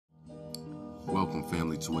Welcome,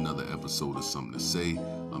 family, to another episode of Something to Say.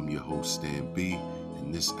 I'm your host, Stan B.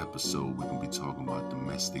 In this episode, we're going to be talking about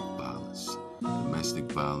domestic violence. Domestic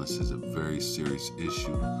violence is a very serious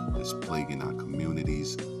issue that's plaguing our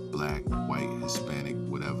communities, black, white, Hispanic,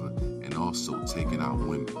 whatever, and also taking our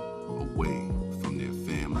women away from their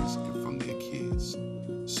families and from their kids.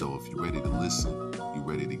 So if you're ready to listen, you're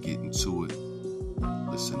ready to get into it,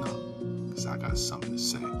 listen up, because I got something to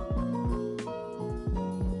say.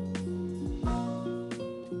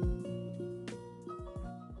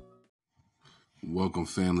 Welcome,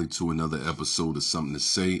 family, to another episode of Something to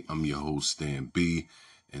Say. I'm your host, Stan B.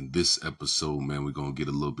 And this episode, man, we're going to get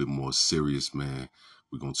a little bit more serious, man.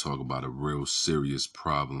 We're going to talk about a real serious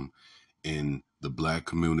problem in the black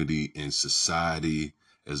community and society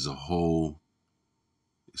as a whole.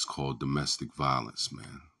 It's called domestic violence,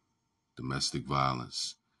 man. Domestic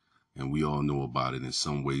violence. And we all know about it in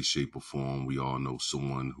some way, shape, or form. We all know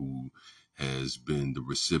someone who has been the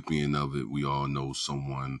recipient of it. We all know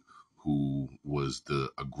someone who was the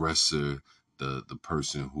aggressor, the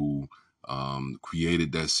person who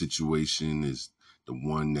created that situation, is the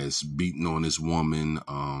one that's beating on this woman,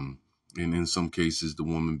 and in some cases, the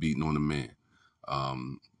woman beating on the man.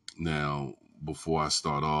 Now, before I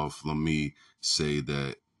start off, let me say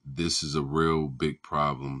that this is a real big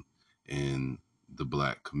problem in the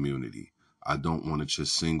black community. I don't want to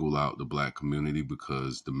just single out the black community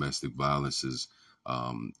because domestic violence is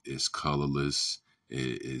colorless,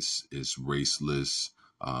 it's raceless.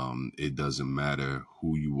 It doesn't matter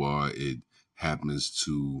who you are. It happens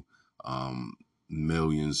to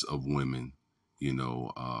millions of women,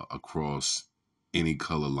 across any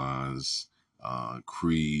color lines,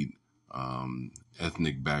 creed,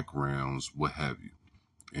 ethnic backgrounds, what have you.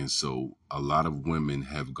 And so a lot of women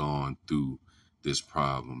have gone through this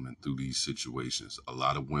problem and through these situations. A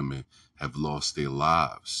lot of women have lost their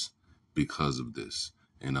lives because of this.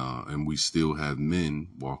 And we still have men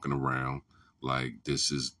walking around like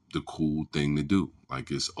this is the cool thing to do.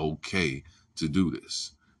 Like it's okay to do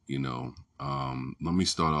this. Let me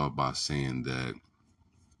start off by saying that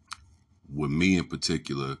with me in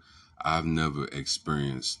particular, I've never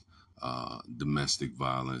experienced domestic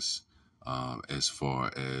violence as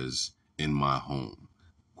far as in my home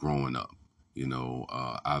growing up.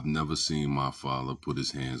 I've never seen my father put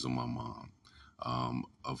his hands on my mom.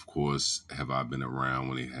 Of course, have I been around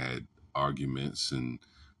when they had arguments and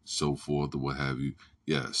so forth or what have you?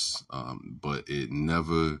 Yes, but it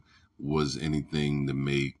never was anything to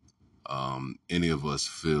make any of us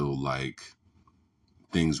feel like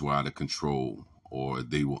things were out of control or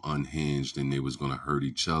they were unhinged and they was going to hurt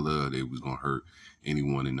each other or they was going to hurt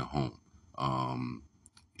anyone in the home.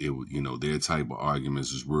 Their type of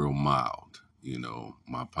arguments is real mild.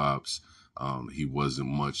 My pops, he wasn't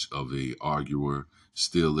much of a arguer,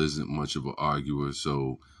 still isn't much of an arguer.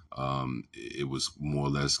 So it was more or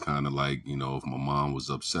less kind of like, if my mom was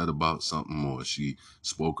upset about something or she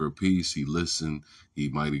spoke her piece, he listened, he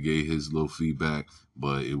might have gave his little feedback,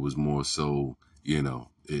 but it was more so,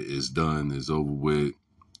 it's done, it's over with,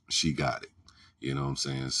 she got it. You know what I'm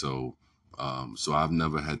saying? So I've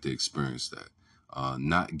never had to experience that.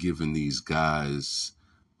 Not giving these guys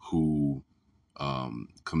who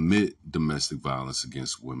commit domestic violence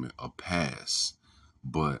against women a pass,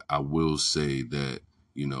 but I will say that,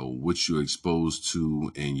 what you're exposed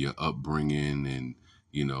to and your upbringing and,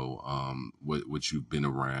 what you've been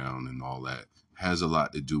around and all that has a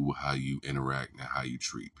lot to do with how you interact and how you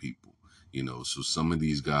treat people. So some of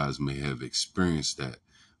these guys may have experienced that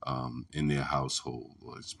in their household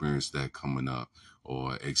or experienced that coming up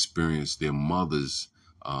or experienced their mothers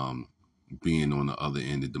being on the other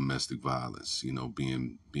end of domestic violence,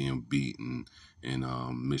 being beaten and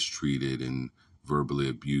mistreated and verbally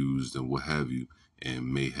abused and what have you,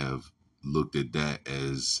 and may have looked at that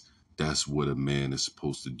as that's what a man is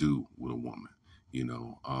supposed to do with a woman,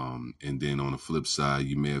 and then on the flip side,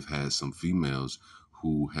 you may have had some females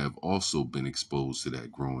who have also been exposed to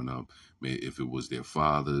that growing up, if it was their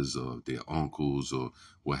fathers or their uncles or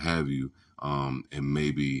what have you, and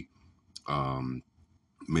maybe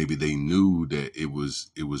they knew that it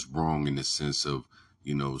was wrong in the sense of,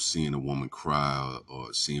 seeing a woman cry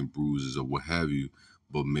or seeing bruises or what have you,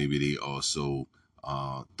 but maybe they also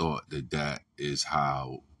thought that that is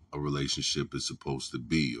how a relationship is supposed to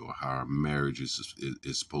be or how a marriage is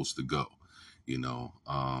supposed to go.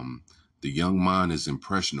 The young mind is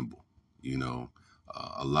impressionable.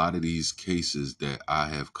 A lot of these cases that I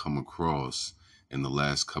have come across in the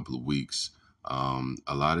last couple of weeks,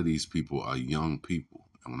 a lot of these people are young people.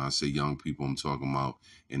 And when I say young people, I'm talking about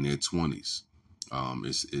in their 20s.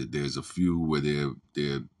 There's a few where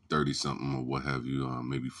they're 30 something or what have you,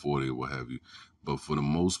 maybe 40 or what have you. But for the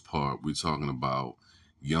most part, we're talking about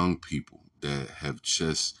young people that have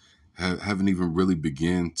just haven't even really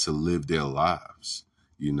begun to live their lives,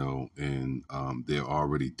 and they're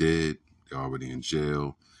already dead. They're already in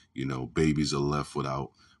jail. Babies are left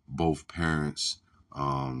without both parents.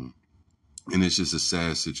 And it's just a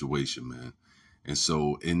sad situation, man. And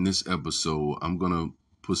so in this episode, I'm going to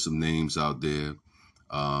put some names out there.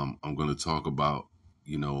 I'm going to talk about,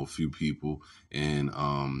 a few people, and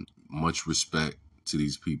much respect to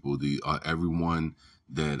these people. Everyone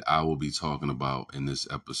that I will be talking about in this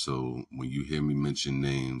episode, when you hear me mention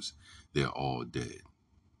names, they're all dead.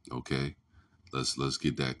 Okay? Let's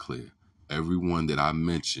get that clear. Everyone that I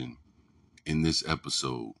mention in this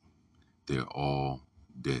episode, they're all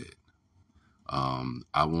dead.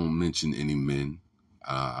 I won't mention any men.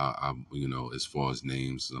 As far as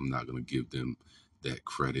names, I'm not going to give them that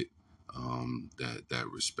credit, that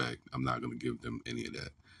respect. I'm not going to give them any of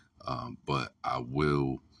that. But I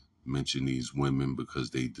will mention these women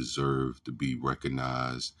because they deserve to be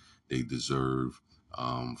recognized. They deserve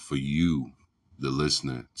for you, the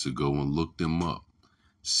listener, to go and look them up,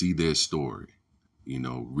 see their story,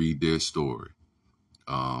 read their story,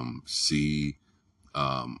 see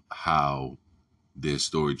how their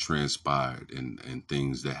story transpired, and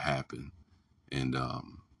things that happened, and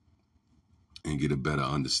get a better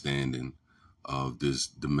understanding of this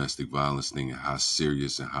domestic violence thing and how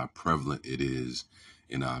serious and how prevalent it is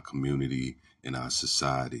in our community, in our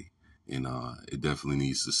society. And it definitely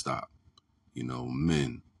needs to stop.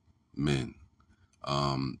 Men.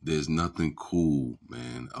 There's nothing cool,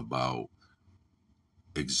 man, about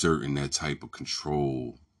exerting that type of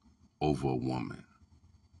control over a woman.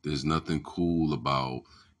 There's nothing cool about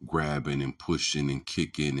grabbing and pushing and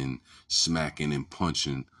kicking and smacking and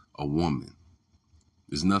punching a woman.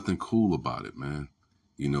 There's nothing cool about it, man.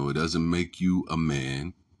 It doesn't make you a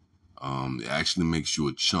man. It actually makes you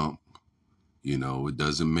a chump. It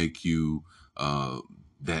doesn't make you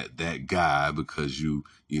that guy because you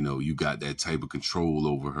got that type of control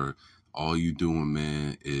over her. All you doing,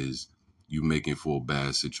 man, is you making for a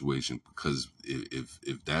bad situation, because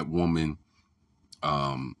if that woman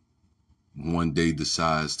one day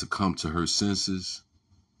decides to come to her senses,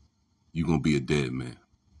 you're gonna be a dead man.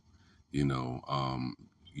 You know, um,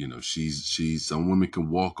 she's some women can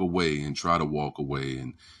walk away and try to walk away,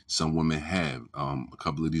 and some women have. A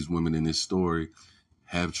couple of these women in this story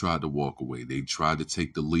have tried to walk away. They tried to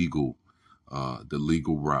take the legal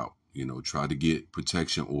route. Try to get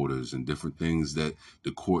protection orders and different things that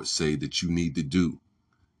the courts say that you need to do,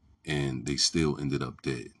 and they still ended up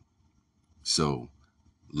dead. So,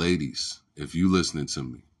 ladies, if you listening to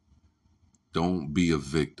me, don't be a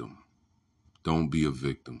victim. Don't be a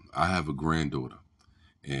victim. I have a granddaughter,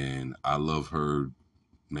 and I love her,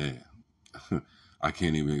 man. I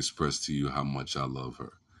can't even express to you how much I love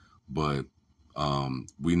her. But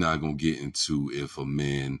we're not gonna get into if a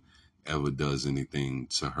man ever does anything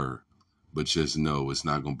to her. But just know it's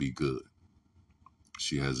not gonna be good.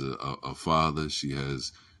 She has a father. She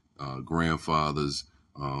has grandfathers.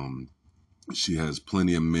 Um, she has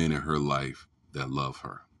plenty of men in her life that love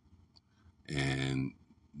her, and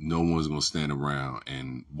no one's gonna stand around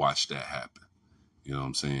and watch that happen. You know what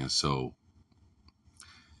I'm saying? So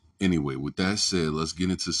anyway, with that said, let's get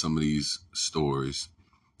into some of these stories.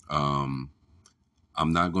 Um,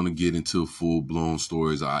 I'm not going to get into full blown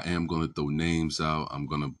stories. I am going to throw names out. I'm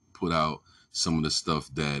going to put out some of the stuff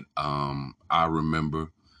that I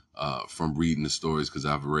remember from reading the stories, because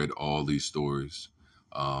I've read all these stories.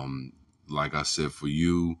 Um, like I said, for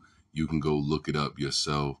you, you can go look it up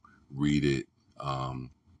yourself, read it.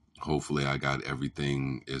 Um, Hopefully, I got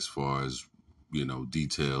everything as far as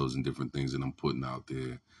details and different things that I'm putting out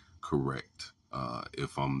there correct.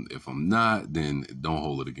 If I'm not, then don't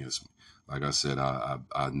hold it against me. Like I said,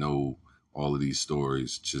 I know all of these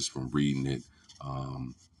stories just from reading it,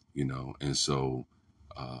 and so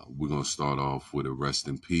we're gonna start off with a rest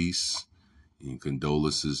in peace and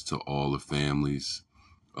condolences to all the families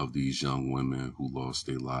of these young women who lost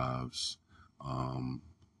their lives. Um,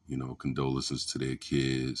 Condolences to their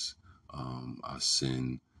kids. I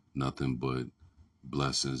send nothing but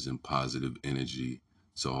blessings and positive energy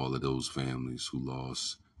to all of those families who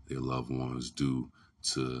lost their loved ones due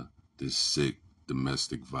to this sick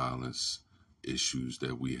domestic violence issues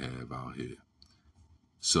that we have out here.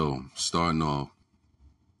 So, starting off,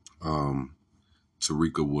 um,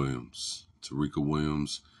 Tarika Williams. Tarika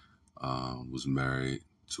Williams was married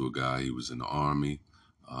to a guy. He was in the Army.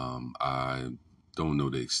 I don't know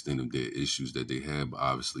the extent of their issues that they had, but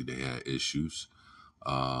obviously they had issues.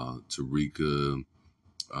 Tarika,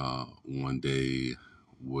 one day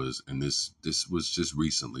was, and this was just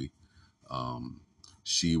recently. Um,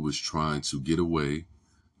 she was trying to get away.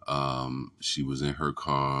 She was in her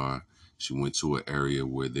car. She went to an area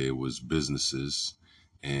where there was businesses,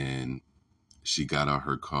 and she got out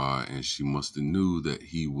her car, and she must have knew that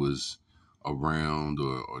he was around,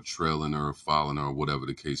 or trailing her, or following her, or whatever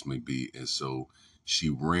the case may be. And so she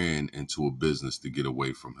ran into a business to get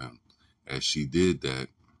away from him. As she did that,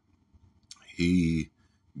 he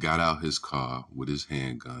got out his car with his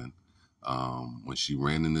handgun. When she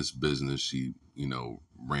ran in this business, she,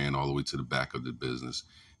 ran all the way to the back of the business.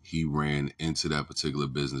 He ran into that particular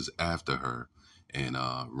business after her, and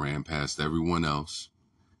ran past everyone else,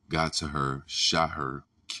 got to her, shot her,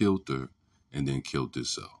 killed her, and then killed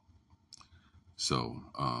himself. So,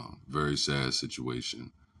 very sad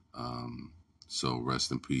situation. Um, so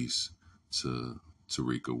rest in peace to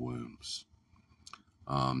Tarika Williams.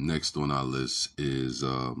 Next on our list is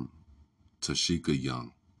Tashika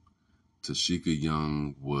Young. Tashika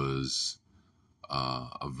Young was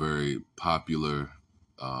a very popular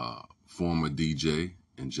former DJ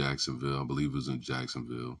in Jacksonville. I believe it was in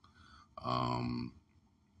Jacksonville. Um,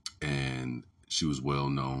 and she was well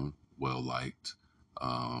known, well liked.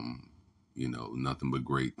 Um, nothing but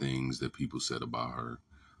great things that people said about her.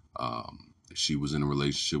 She was in a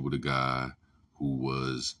relationship with a guy who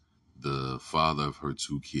was the father of her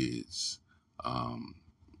two kids. Um,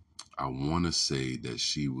 I want to say that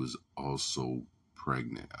she was also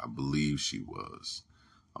pregnant. I believe she was.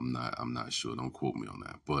 I'm not sure. Don't quote me on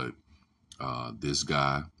that. But this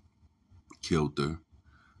guy killed her.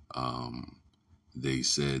 Um, they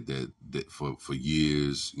said that for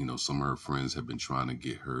years, some of her friends have been trying to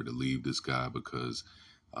get her to leave this guy because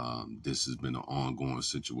this has been an ongoing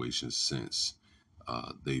situation since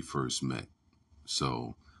they first met.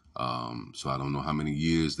 So, so I don't know how many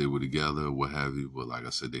years they were together, or what have you. But like I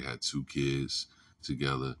said, they had two kids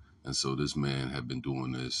together, and so this man had been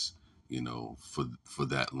doing this, for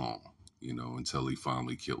that long, until he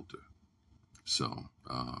finally killed her. So,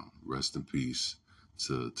 rest in peace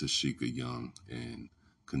to Tashika Young, and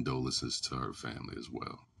condolences to her family as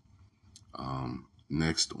well.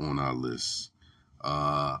 Next on our list,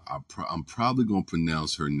 I'm probably gonna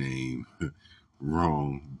pronounce her name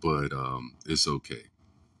wrong, but it's okay.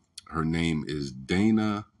 Her name is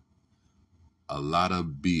Dana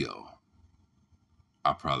Alatabio.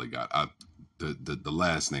 I probably got the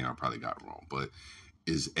last name I probably got wrong, but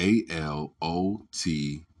is Alotabii,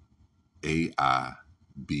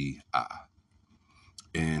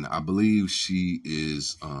 and I believe she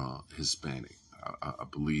is Hispanic. I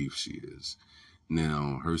believe she is.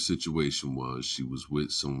 Now, her situation was she was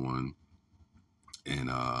with someone, and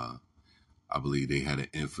I believe they had an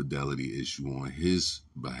infidelity issue on his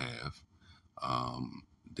behalf. Um,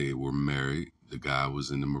 they were married. The guy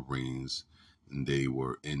was in the Marines, and they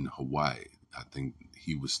were in Hawaii. I think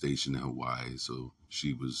he was stationed in Hawaii, so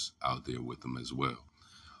she was out there with him as well.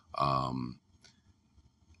 Um,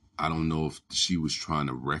 I don't know if she was trying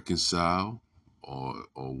to reconcile, or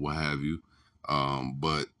what have you,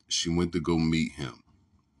 but she went to go meet him,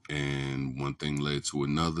 and one thing led to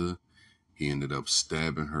another. He ended up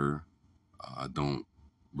stabbing her. I don't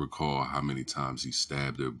recall how many times he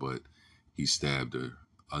stabbed her, but he stabbed her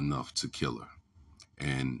enough to kill her.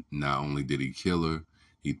 And not only did he kill her,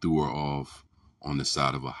 he threw her off on the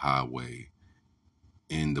side of a highway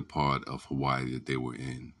in the part of Hawaii that they were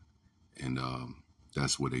in. And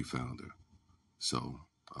that's where they found her. So,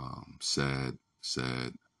 sad,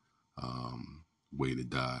 sad way to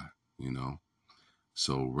die, you know.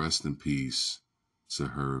 So rest in peace to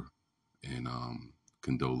her, and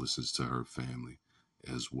condolences to her family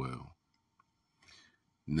as well.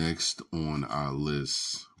 Next on our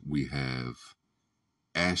list, we have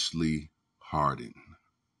Ashley Hardin.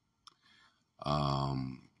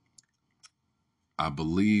 Um, I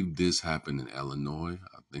believe this happened in Illinois.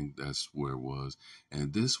 I think that's where it was.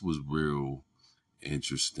 And this was real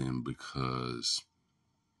interesting because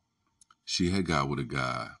she had got with a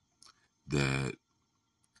guy that,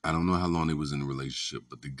 I don't know how long they was in a relationship,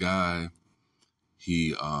 but the guy,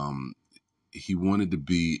 he he wanted to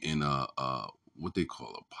be in a what they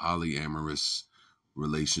call a polyamorous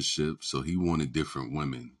relationship. So he wanted different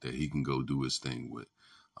women that he can go do his thing with.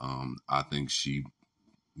 I think she,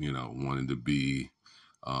 wanted to be,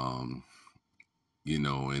 um, in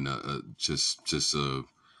just a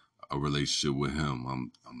relationship with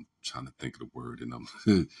him. I'm trying to think of the word,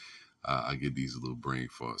 and I get these little brain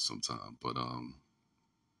farts sometimes.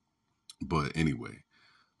 But anyway,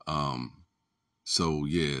 um, so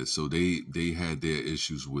yeah, so they had their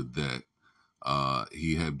issues with that.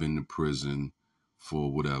 He had been to prison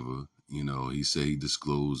for whatever. He said he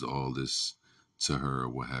disclosed all this to her or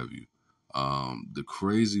what have you. The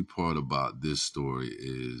crazy part about this story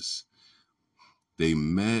is they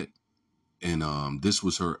met, and this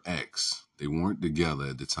was her ex. They weren't together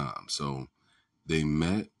at the time, so they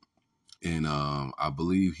met, and I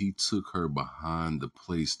believe he took her behind the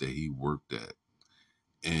place that he worked at,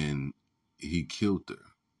 and he killed her.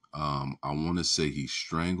 I want to say he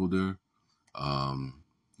strangled her, um,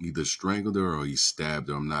 either strangled her or he stabbed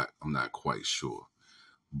her. I'm not quite sure,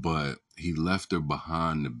 but he left her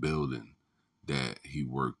behind the building that he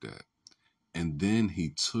worked at, and then he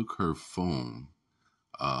took her phone,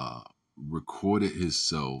 uh, recorded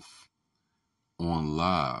himself on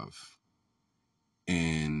live,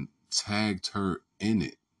 and tagged her in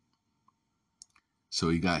it. So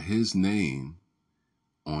he got his name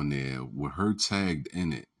on there with her tagged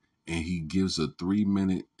in it, and he gives a 3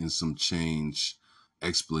 minute and some change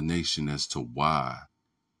explanation as to why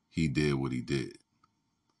he did what he did.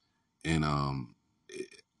 And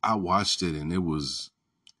I watched it, and it was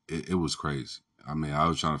crazy. I mean, I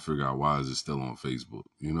was trying to figure out why is it still on Facebook.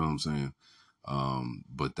 You know what I'm saying?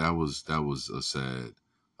 But that was a sad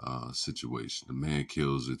situation. The man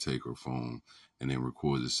kills her, take her phone, and then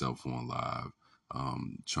records himself on live,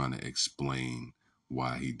 trying to explain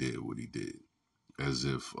why he did what he did, as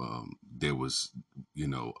if there was,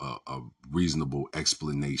 a reasonable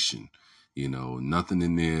explanation. Nothing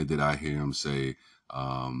in there that I hear him say.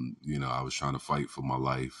 I was trying to fight for my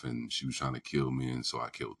life, and she was trying to kill me, and so I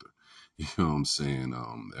killed her. You know what I'm saying?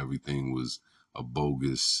 Everything was a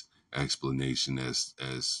bogus explanation, as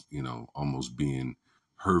almost being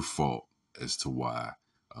her fault as to why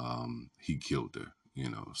he killed her.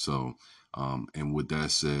 So and with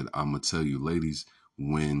that said, I'm gonna tell you, ladies,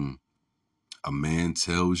 when a man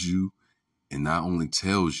tells you, and not only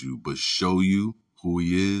tells you but show you who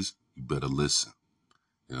he is, you better listen.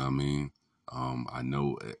 You know what I mean? I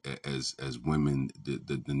know as women,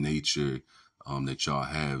 the nature that y'all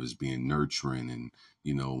have is being nurturing, and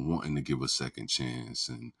wanting to give a second chance,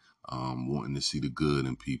 and wanting to see the good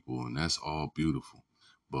in people, and that's all beautiful.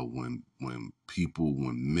 But when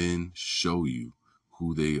men show you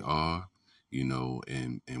who they are,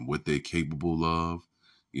 and what they're capable of,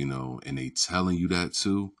 and they telling you that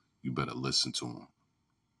too, you better listen to them.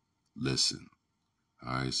 Listen.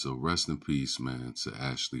 All right, so rest in peace, man, to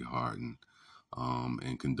Ashley Harden,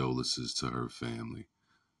 and condolences to her family.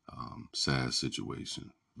 Sad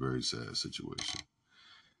situation, very sad situation.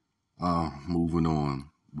 Moving on,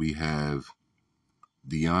 we have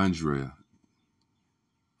DeAndrea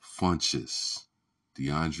Funches.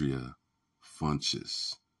 DeAndrea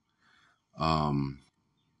Funches. Um,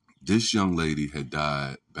 this young lady had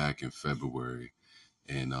died back in February,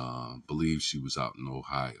 and believe she was out in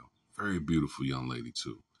Ohio. Very beautiful young lady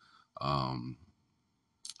too. Um,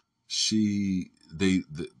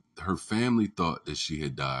 her family thought that she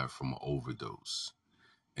had died from an overdose,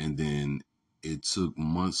 and then it took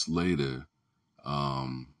months later,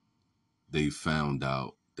 um, they found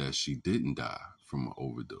out that she didn't die from an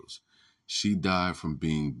overdose. She died from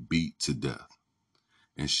being beat to death,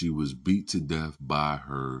 and she was beat to death by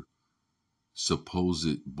her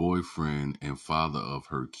supposed boyfriend and father of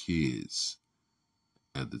her kids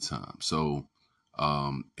at the time. So,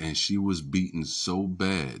 and she was beaten so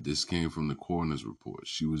bad. This came from the coroner's report.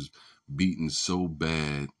 She was beaten so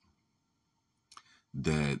bad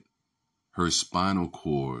that her spinal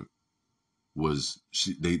cord was,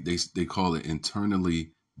 they call it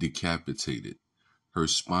internally decapitated. Her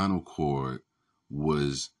spinal cord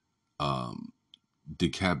was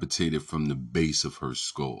decapitated from the base of her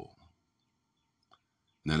skull.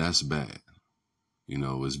 Now that's bad.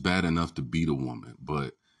 It's bad enough to beat a woman,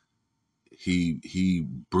 but he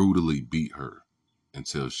brutally beat her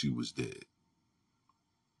until she was dead.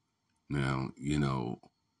 Now,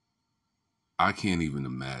 I can't even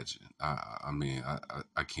imagine. I mean,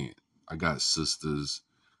 I can't. I got sisters,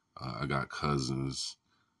 I got cousins,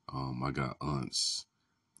 I got aunts.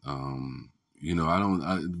 I don't.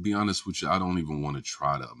 To be honest with you, I don't even want to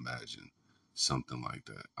try to imagine something like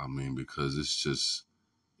that. I mean, because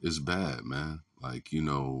it's bad, man. Like,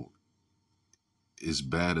 it's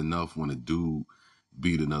bad enough when a dude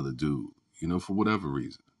beat another dude, for whatever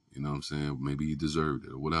reason. You know what I'm saying? Maybe he deserved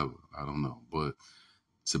it or whatever. I don't know. But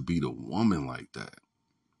to beat a woman like that,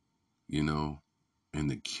 and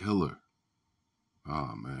the killer,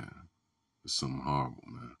 oh man, it's something horrible,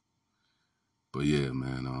 man. But yeah,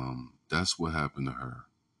 man, that's what happened to her.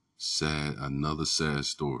 Sad, another sad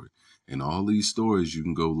story. And all these stories you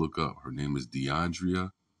can go look up. Her name is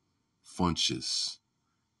DeAndrea Funches,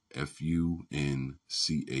 Funchess.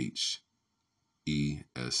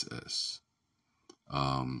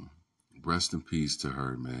 rest in peace to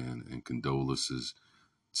her, man, and condolences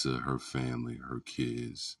to her family, her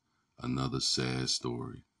kids. Another sad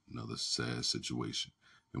story, another sad situation.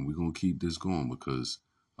 And we're going to keep this going because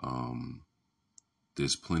um,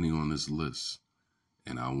 there's plenty on this list.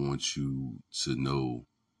 And I want you to know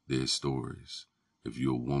their stories. If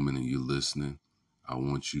you're a woman and you're listening, I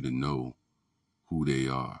want you to know who they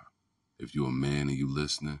are. If you're a man and you're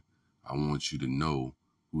listening, I want you to know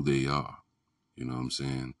who they are. You know what I'm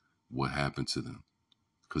saying? What happened to them.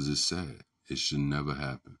 Because it's sad. It should never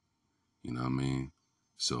happen. You know what I mean?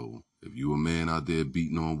 So if you a man out there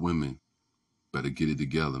beating on women, better get it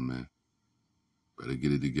together, man. Better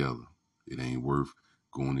get it together. It ain't worth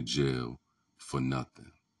going to jail for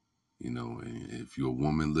nothing. You know, and if you're a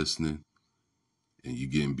woman listening and you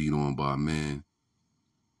getting beat on by a man,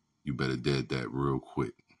 you better dead that real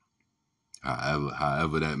quick.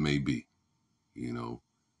 However that may be. You know,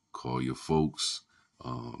 call your folks,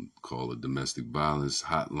 call a domestic violence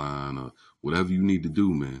hotline or whatever you need to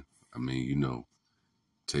do, man. I mean, you know,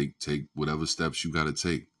 take whatever steps you got to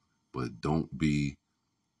take, but don't be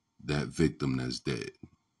that victim that's dead.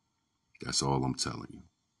 That's all I'm telling you.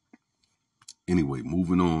 Anyway,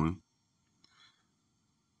 moving on,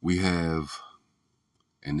 we have,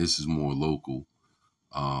 and this is more local.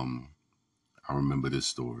 Um, I remember this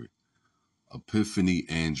story. Epiphany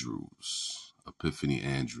Andrews. Epiphany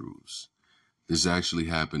Andrews. This actually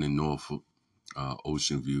happened in Norfolk,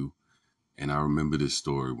 Ocean View, and I remember this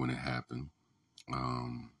story when it happened.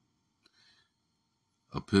 Um,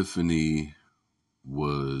 Epiphany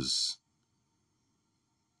was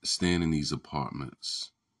staying in these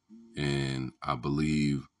apartments, and I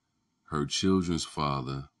believe her children's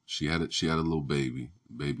father. She had a little baby.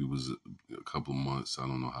 Baby was a couple of months. I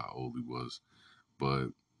don't know how old he was, but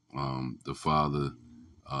the father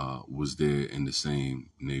was there in the same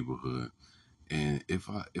neighborhood. And if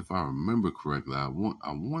I remember correctly, I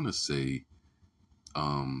want to say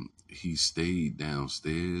he stayed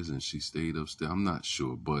downstairs and she stayed upstairs. I'm not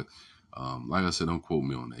sure, but like I said, don't quote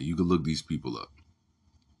me on that. You can look these people up.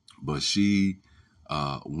 But she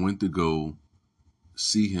went to go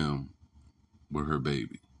see him with her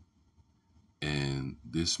baby, and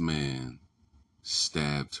this man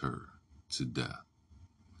stabbed her to death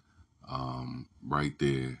right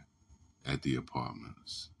there at the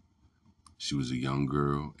apartments. She was a young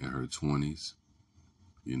girl in her 20s,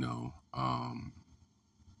 you know.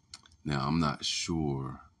 Now, I'm not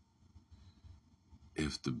sure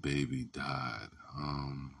if the baby died.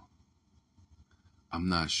 I'm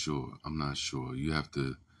not sure. I'm not sure. You have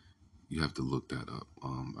to look that up.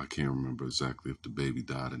 I can't remember exactly if the baby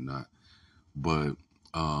died or not. But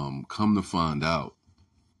come to find out,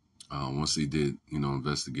 once they did,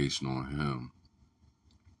 investigation on him,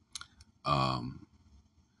 um,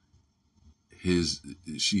 his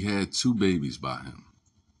she had two babies by him,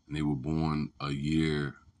 and they were born a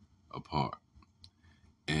year apart.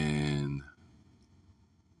 And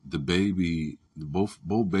the baby, both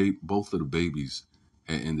of the babies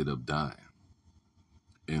had ended up dying,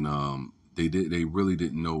 and they really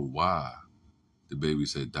didn't know why the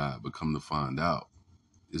babies had died. But come to find out,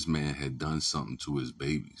 this man had done something to his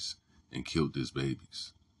babies and killed his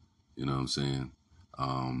babies. You know what I'm saying?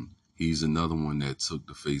 He's another one that took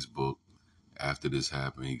to Facebook after this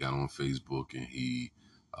happened. He got on Facebook and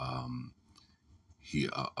um, he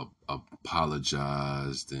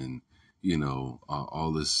apologized, and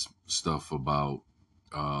all this stuff about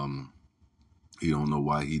um, he don't know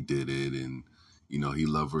why he did it, and he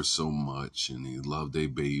loved her so much and he loved their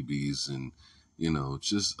babies, and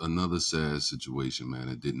just another sad situation, man.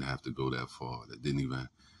 It didn't have to go that far. It didn't even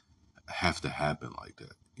have to happen like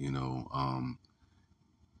that.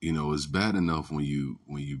 It's bad enough when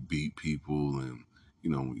you beat people, and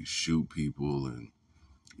when you shoot people, and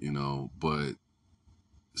but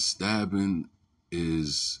stabbing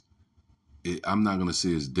is I'm not gonna say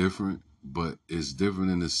it's different, but it's different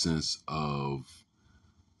in the sense of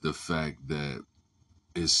the fact that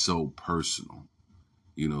it's so personal.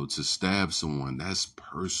 To stab someone, that's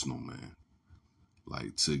personal, man.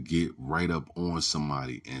 Like, to get right up on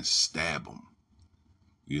somebody and stab them,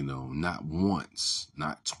 not once,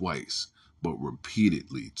 not twice, but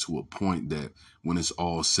repeatedly, to a point that when it's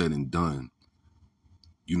all said and done,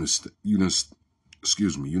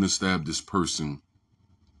 excuse me, stab this person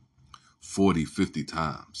 40, 50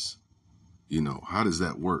 times. How does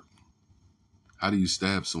that work? How do you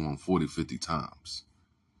stab someone 40, 50 times,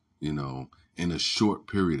 in a short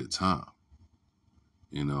period of time?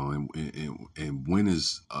 And when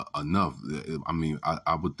is enough? I mean,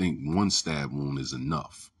 I would think one stab wound is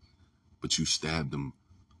enough, but you stabbed them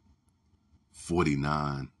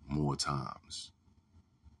 49 more times.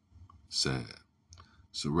 sad.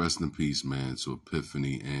 So rest in peace, man, to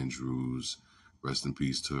Epiphany Andrews. Rest in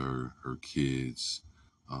peace to her kids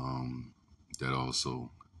um, that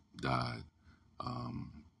also died.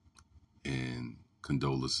 Um, and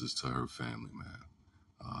condolences to her family, man.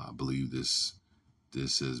 I believe this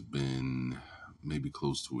has been maybe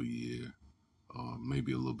close to a year, or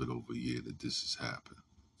maybe a little bit over a year that this has happened.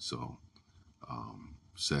 So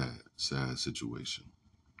sad situation.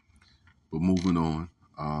 But moving on,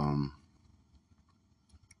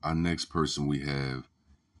 our next person we have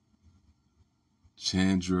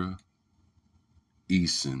Chandra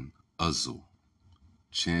Eason Uzzle.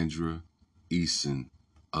 Chandra Eason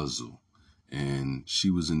Uzzle. And she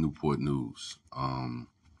was in Newport News.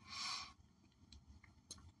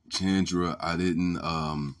 Chandra, I didn't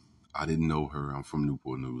know her. I'm from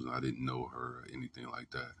Newport News. I didn't know her or anything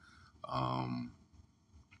like that. Um,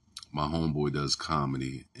 my homeboy does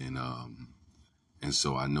comedy, and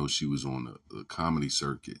so I know she was on the comedy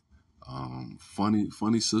circuit.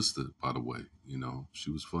 Funny sister, by the way. You know,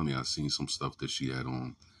 she was funny. I seen some stuff that she had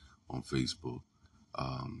on Facebook.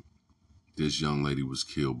 Um, this young lady was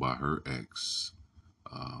killed by her ex.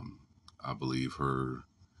 Um, I believe her.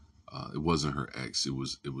 It wasn't her ex. It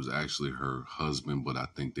was actually her husband, but I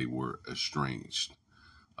think they were estranged.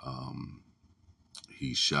 Um,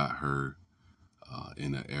 he shot her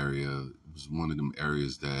in an area. It was one of them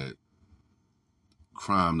areas that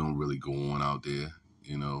crime don't really go on out there,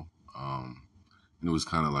 you know. And it was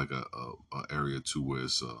kind of like a area too where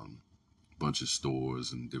it's bunch of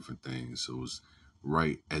stores and different things. So it was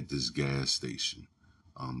right at this gas station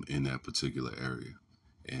in that particular area.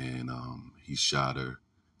 And he shot her.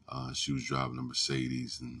 She was driving a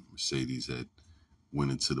Mercedes, and Mercedes had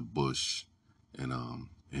went into the bush, and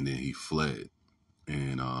then he fled.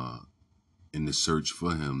 And in the search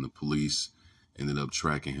for him, the police ended up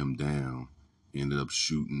tracking him down. He ended up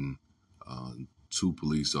shooting uh, two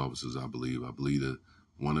police officers, I believe. I believe that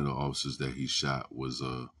one of the officers that he shot was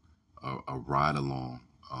a ride along.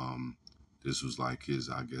 This was like his,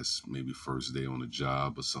 I guess, maybe first day on the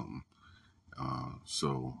job or something.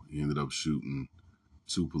 So he ended up shooting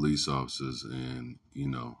two police officers, and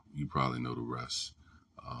you probably know the rest.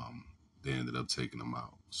 Um, they ended up taking him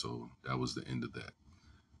out. So that was the end of that.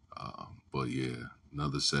 But yeah,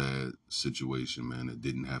 another sad situation, man. It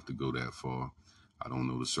didn't have to go that far. I don't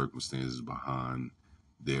know the circumstances behind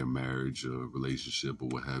their marriage or relationship or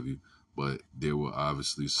what have you, but there were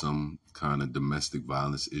obviously some kind of domestic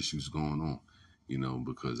violence issues going on.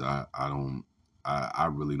 Because I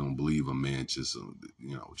really don't believe a man just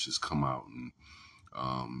just come out and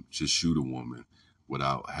just shoot a woman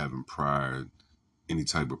without having any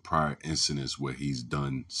type of prior incidents where he's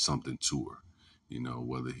done something to her.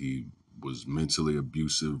 Whether he was mentally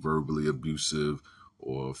abusive, verbally abusive,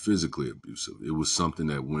 or physically abusive. It was something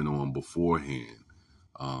that went on beforehand.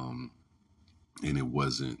 Um, and it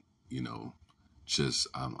wasn't, just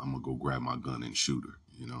I'm going to go grab my gun and shoot her.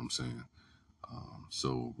 You know what I'm saying?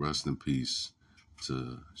 So rest in peace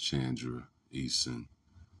to Chandra Eason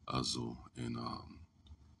Uzzle, and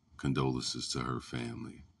condolences to her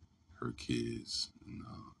family, her kids, and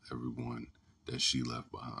everyone that she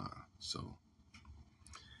left behind. So,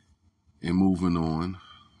 and moving on,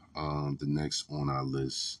 the next on our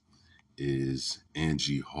list is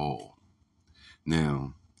Angie Hall.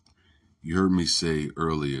 Now, you heard me say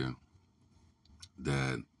earlier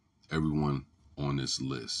that everyone on this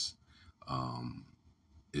list um,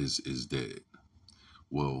 is dead.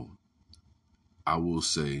 Well, I will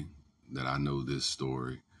say that I know this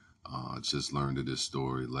story. I just learned of this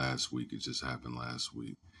story last week. It just happened last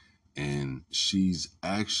week. And she's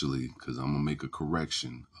actually, because I'm going to make a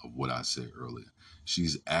correction of what I said earlier,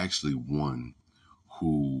 she's actually one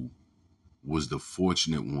who was the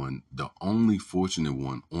fortunate one, the only fortunate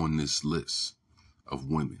one on this list of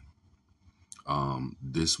women.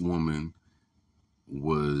 This woman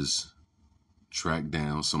was tracked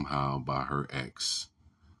down somehow by her ex.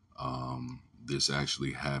 This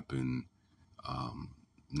actually happened um,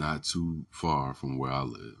 not too far from where I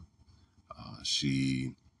live.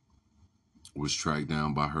 She was tracked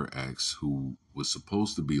down by her ex, who was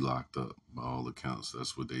supposed to be locked up by all accounts.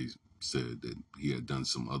 That's what they said, that he had done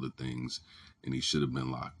some other things and he should have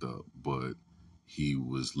been locked up, but he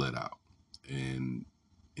was let out. And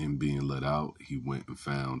in being let out, he went and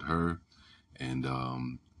found her, and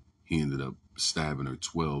he ended up stabbing her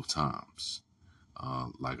 12 times.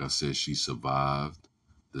 Like I said, she survived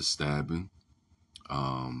the stabbing.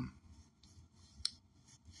 Um,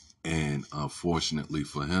 and unfortunately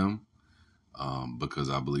for him, because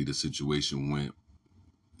I believe the situation went,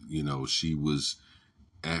 she was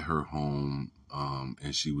at her home,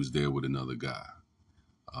 and she was there with another guy.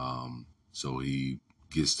 So he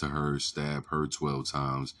gets to her, stab her 12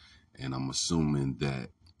 times, and I'm assuming that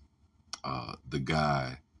the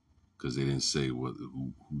guy, because they didn't say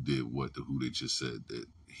who did what to who, they just said that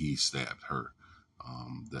he stabbed her,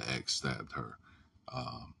 the ex stabbed her.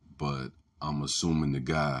 But I'm assuming the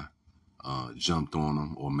guy jumped on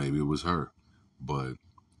him, or maybe it was her, but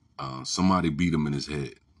somebody beat him in his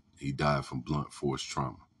head. He died from blunt force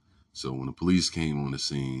trauma. So when the police came on the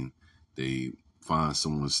scene, they find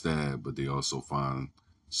someone stabbed, but they also find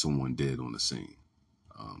someone dead on the scene.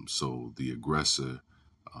 So the aggressor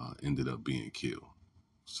ended up being killed.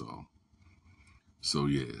 So, so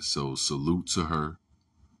yeah. So salute to her.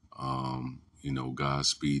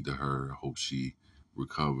 Godspeed to her. Hope she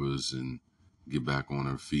recovers and get back on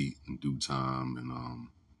her feet in due time. And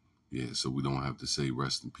yeah, so we don't have to say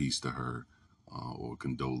rest in peace to her or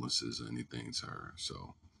condolences or anything to her.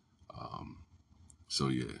 Um, so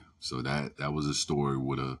yeah, so that was a story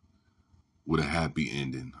with a happy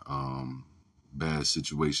ending. Bad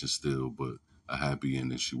situation still, but a happy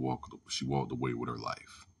ending. She walked away with her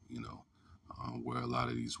life. Where a lot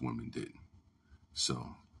of these women didn't.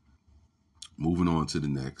 So moving on to the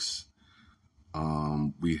next,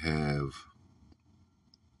 we have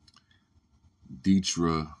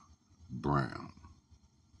Deetra Brown.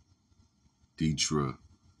 Deetra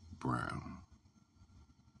Brown.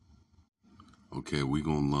 Okay, we're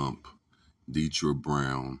gonna lump Deetra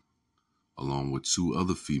Brown along with two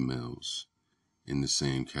other females in the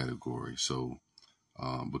same category. So,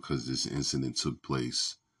 because this incident took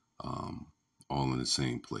place um, all in the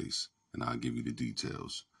same place, and I'll give you the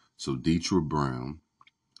details. So, Deetra Brown,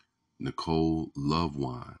 Nicole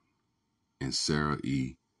Lovewine, and Sarah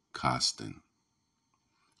E. Costin.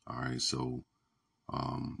 All right, so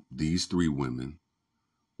these three women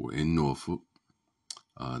were in Norfolk.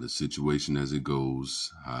 The situation as it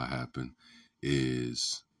goes, how it happened,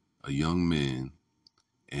 is a young man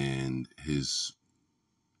and his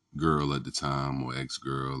girl at the time, or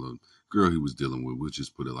ex-girl, or girl he was dealing with, we'll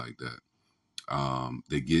just put it like that.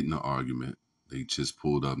 They get in an argument. They just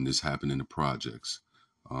pulled up, and this happened in the projects.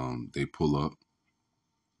 They pull up.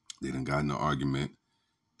 They done got in an argument.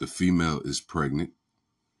 The female is pregnant.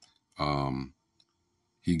 Um,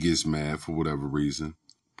 he gets mad for whatever reason,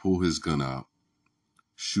 pull his gun out,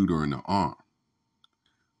 shoot her in the arm.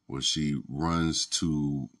 Well, she runs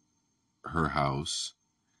to her house.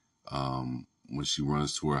 When she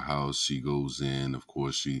runs to her house, she goes in. Of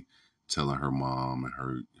course, she telling her mom and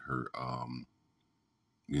her.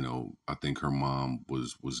 I think her mom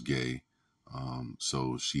was gay.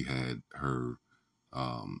 So she had her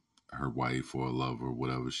wife or lover,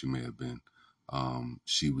 whatever she may have been.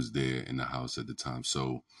 She was there in the house at the time.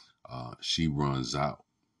 So she runs out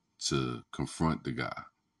to confront the guy.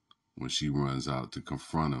 When she runs out to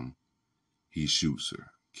confront him, he shoots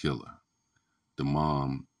her, kill her. The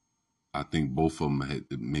mom, I think both of them had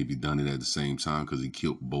maybe done it at the same time because he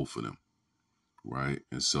killed both of them, right?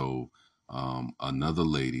 And so another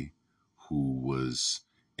lady who was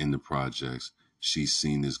in the projects, she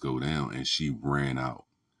seen this go down and she ran out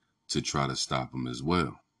to try to stop him as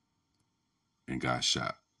well and got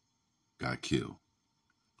shot, got killed.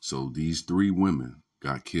 So these three women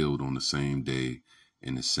got killed on the same day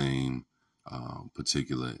in the same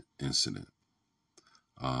particular incident.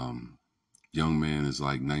 Um, Young man is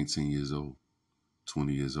like 19 years old,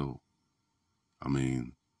 20 years old. I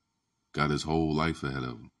mean, got his whole life ahead of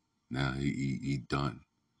him. Now he done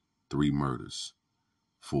 3 murders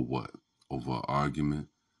for what? Over an argument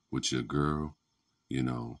with your girl, you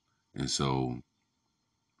know. And so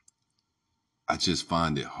I just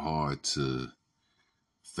find it hard to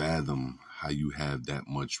fathom how you have that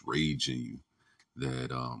much rage in you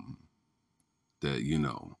that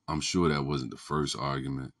I'm sure that wasn't the first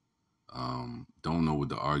argument. Don't know what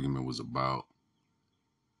the argument was about.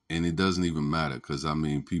 And it doesn't even matter because I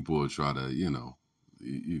mean, people will try to,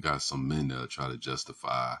 you got some men that try to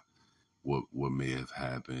justify what may have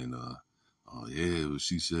happened. Yeah, well,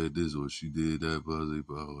 she said this or she did that,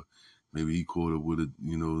 but maybe he caught her with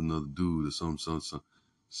another dude or something.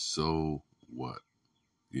 So what?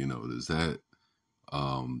 Does that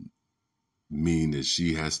um, mean that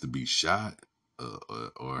she has to be shot,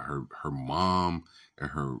 or her mom and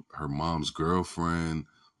her mom's girlfriend,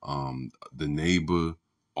 the neighbor,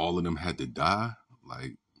 all of them had to die?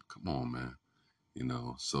 Like, come on, man.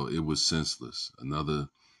 So it was senseless.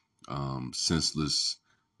 Senseless,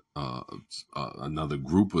 uh, another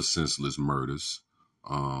group of senseless murders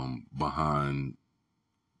behind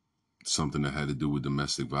something that had to do with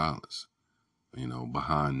domestic violence.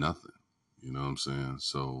 Behind nothing. You know what I'm saying?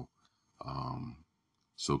 Um,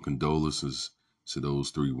 so condolences to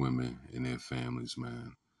those three women and their families,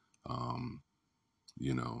 man. Um,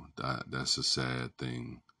 that's a sad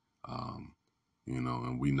thing. Um,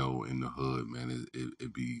 and we know in the hood, man,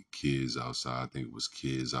 it be kids outside. I think it was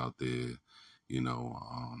kids out there,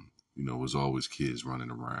 it was always kids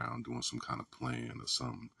running around doing some kind of playing or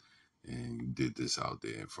something. And you did this out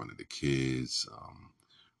there in front of the kids, in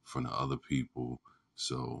front of other people.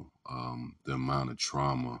 So the amount of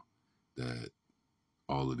trauma that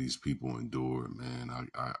all of these people endured, man,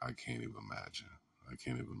 I can't even imagine. I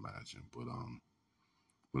can't even imagine.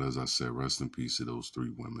 But as I said, rest in peace to those three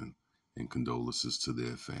women and condolences to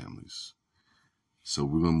their families. So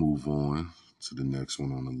we're gonna move on to the next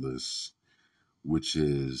one on the list, which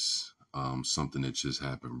is something that just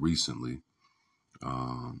happened recently.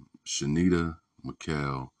 Shanita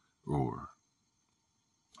McCall, or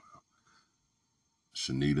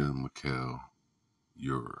Shanita McCall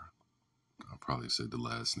Ure. I probably said the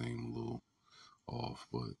last name a little off,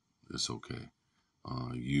 but it's okay.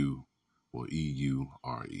 U or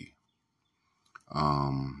Eure.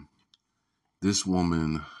 Um, this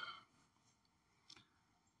woman,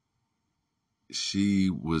 she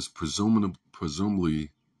was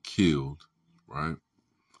presumably killed, right?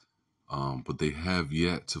 But they have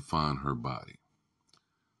yet to find her body.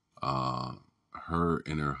 Uh, her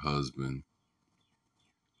and her husband,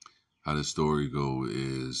 how the story go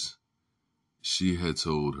is she had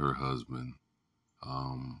told her husband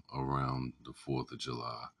around the 4th of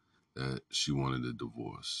July that she wanted a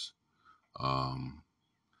divorce. Um,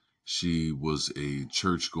 she was a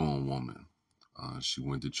church going woman. She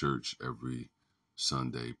went to church every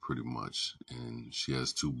Sunday pretty much, and she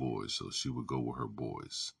has two boys, so she would go with her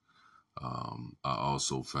boys. I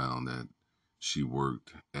also found that she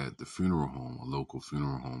worked at the funeral home, a local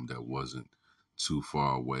funeral home that wasn't too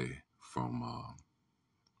far away from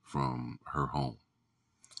her home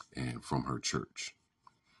and from her church.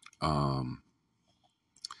 Um,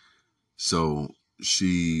 so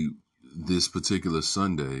this particular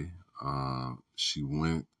Sunday, she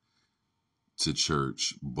went to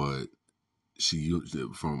church, but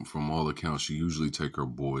from all accounts, she usually take her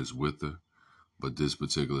boys with her. But this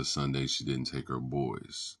particular Sunday, she didn't take her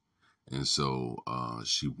boys, and so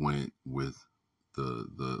she went with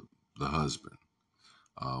the husband,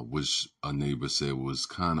 which a neighbor said was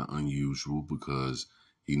kind of unusual because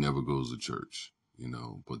he never goes to church,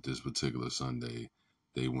 But this particular Sunday,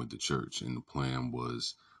 they went to church, and the plan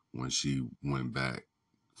was when she went back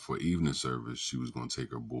for evening service, she was going to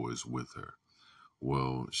take her boys with her.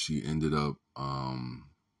 Well, she ended up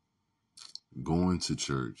going to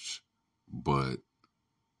church, but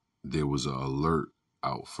there was an alert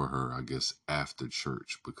out for her, I guess, after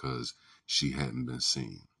church because she hadn't been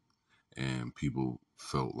seen. And people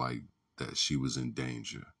felt like that she was in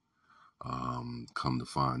danger. Come to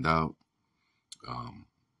find out, um,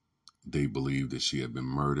 they believe that she had been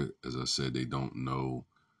murdered. As I said, they don't know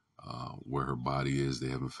where her body is. They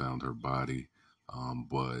haven't found her body.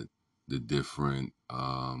 But the different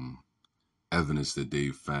evidence that they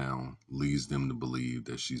found leads them to believe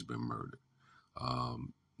that she's been murdered.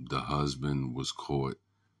 The husband was caught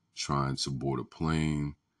trying to board a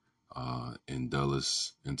plane in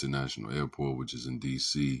Dulles International Airport, which is in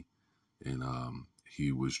D.C., and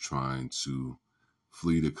he was trying to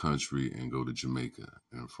flee the country and go to Jamaica.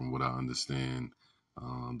 And from what I understand,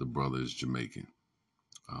 the brother is Jamaican.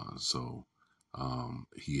 So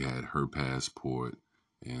he had her passport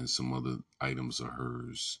and some other items of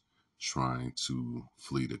hers trying to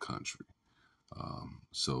flee the country.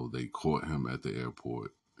 So they caught him at the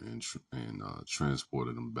airport and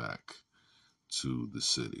transported him back to the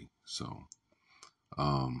city. So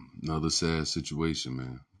another sad situation,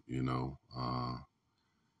 man.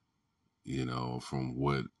 From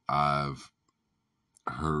what I've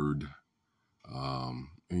heard, and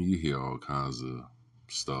you hear all kinds of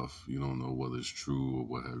stuff. You don't know whether it's true or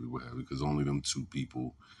what have you, because only them two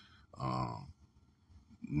people um,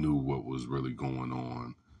 knew what was really going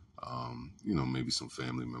on. Maybe some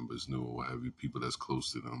family members knew or what have you, people that's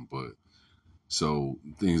close to them. But so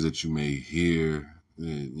things that you may hear, they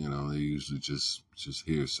usually just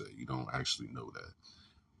hearsay. You don't actually know that.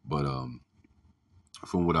 But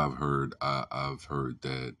from what I've heard, I've heard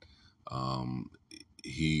that um,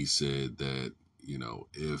 he said that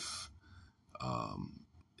if um,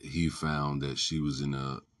 he found that she was in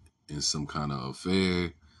some kind of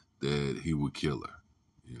affair, that he would kill her.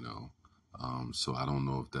 You know, so I don't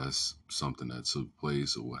know if that's something that took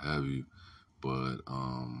place or what have you, but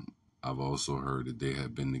I've also heard that they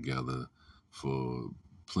had been together for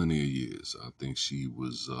plenty of years. I think she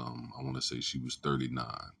was, I want to say she was 39,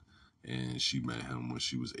 and she met him when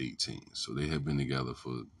she was 18. So they had been together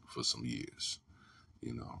for some years,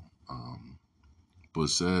 you know. Um, But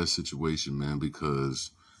sad situation, man,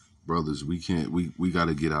 because brothers, we can't we got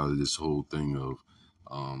to get out of this whole thing of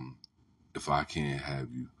um if I can't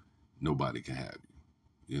have you, nobody can have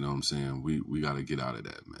you. You know what I'm saying? We got to get out of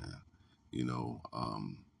that, man. You know,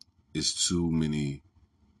 it's too many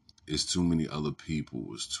other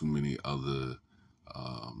people, it's too many other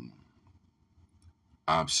um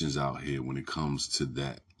options out here when it comes to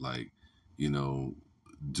that. Like, you know,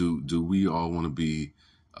 do we all want to be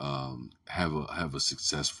have a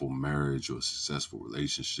successful marriage or a successful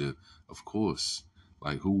relationship? Of course.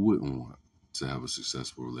 Like, who wouldn't want to have a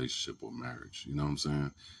successful relationship or marriage? You know what I'm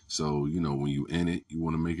saying? So, you know, when you in it, you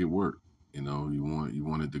want to make it work. You know, you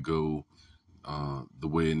want it to go the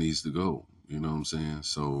way it needs to go. You know what I'm saying?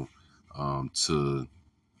 So to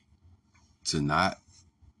not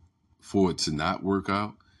for it to not work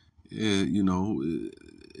out, yeah, you know,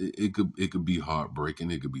 it could be heartbreaking.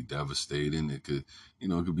 It could be devastating. It could, it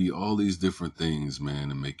could be all these different things, man,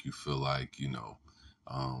 and make you feel like,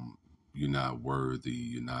 um, you're not worthy.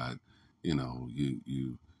 You're not,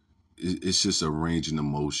 it's just a range of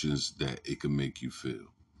emotions that it can make you feel.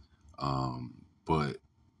 But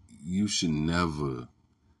you should never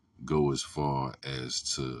go as far as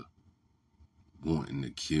to wanting to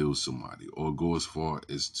kill somebody or go as far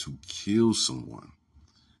as to kill someone,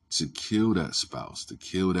 to kill that spouse, to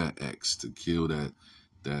kill that ex, to kill that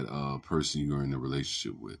person you're in a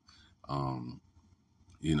relationship with. Um,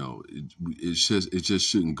 it just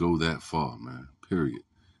shouldn't go that far, man. Period.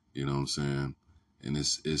 You know what I'm saying? And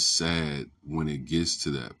it's sad when it gets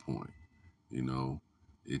to that point. You know,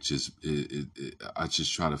 I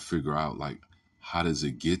just try to figure out, like, how does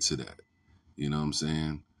it get to that? You know what I'm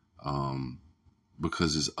saying? Um,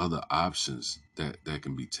 because there's other options that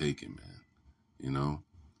can be taken, man. You know.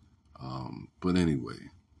 But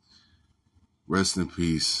anyway, rest in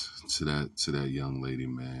peace to that young lady,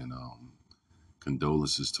 man.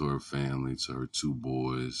 Condolences to her family, to her two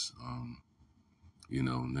boys.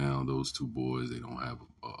 Now those two boys, they don't have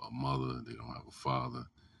a mother, they don't have a father,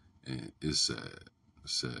 and it's sad.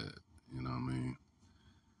 It's sad. You know what I mean?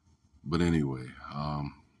 But anyway,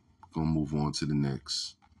 gonna move on to the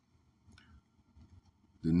next.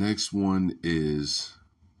 The next one is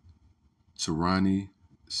Tarani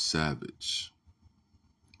Savage.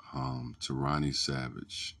 Tarani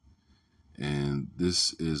Savage, and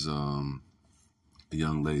this is a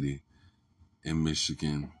young lady in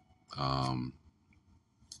Michigan. Um,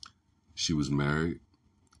 she was married.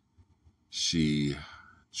 She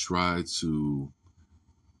tried to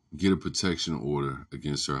get a protection order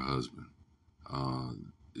against her husband. Uh,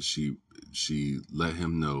 she she let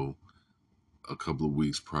him know a couple of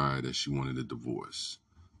weeks prior that she wanted a divorce.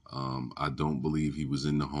 I don't believe he was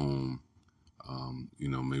in the home.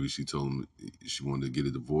 Maybe she told him she wanted to get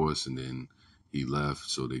a divorce, and then he left,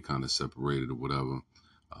 so they kind of separated or whatever.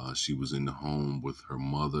 She was in the home with her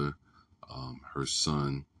mother, her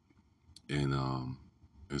son, and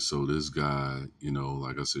so this guy,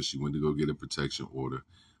 like I said, she went to go get a protection order.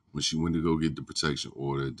 When she went to go get the protection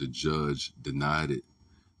order, the judge denied it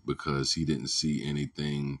because he didn't see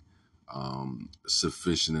anything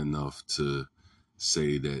sufficient enough to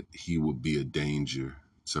say that he would be a danger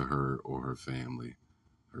to her or her family,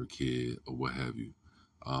 her kid, or what have you.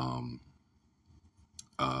 Um,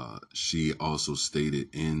 she also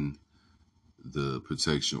stated in the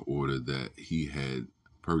protection order that he had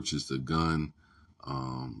purchased a gun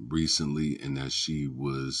recently, and that she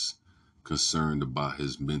was concerned about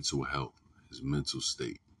his mental health, his mental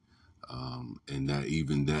state, and that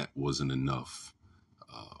even that wasn't enough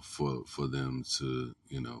for them to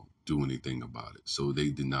do anything about it. So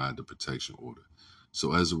they denied the protection order.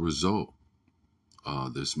 So as a result,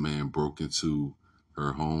 this man broke into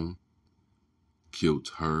her home, killed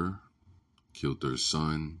her, killed her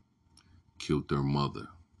son, killed their mother,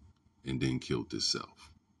 and then killed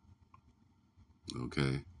himself.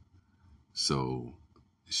 Okay? So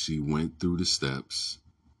she went through the steps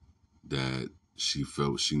that she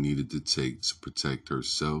felt she needed to take to protect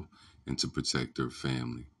herself and to protect her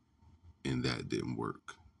family, and that didn't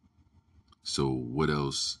work. So what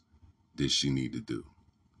else did she need to do?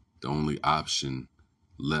 The only option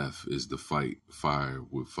left is to fight fire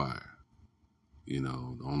with fire. The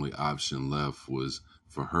only option left was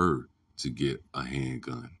for her to get a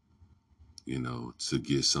handgun, to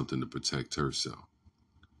get something to protect herself.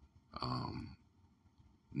 Um,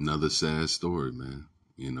 Another sad story, man.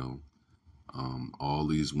 All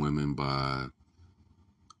these women, by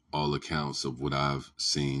all accounts of what I've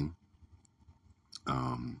seen,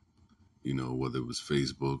 um, whether it was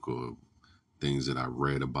Facebook or things that I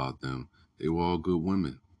read about them, they were all good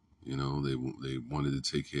women. They wanted to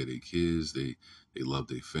take care of their kids. They loved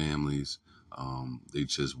their families. They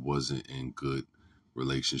just wasn't in good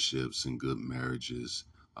relationships and good marriages,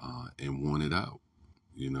 and wanted out,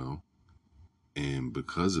 you know. And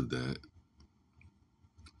because of that,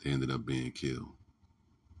 they ended up being killed.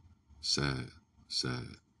 Sad, sad,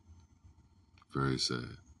 very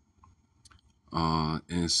sad.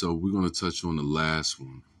 And so we're going to touch on the last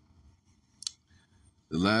one.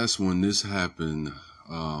 The last one, this happened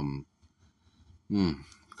um, a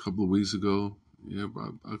couple of weeks ago. Yeah,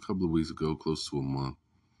 about a couple of weeks ago, close to a month.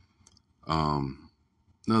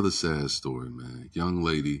 Another sad story, man. Young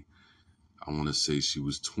lady, I want to say she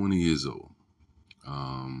was 20 years old.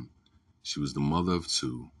 Um, she was the mother of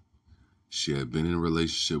two. She had been in a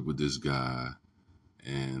relationship with this guy,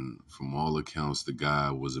 and from all accounts, the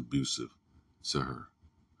guy was abusive to her.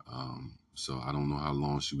 So I don't know how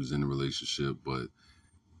long she was in a relationship, but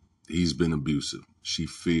he's been abusive. She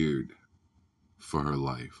feared for her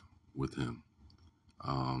life with him.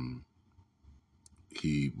 Um,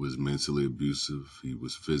 he was mentally abusive. He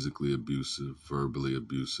was physically abusive, verbally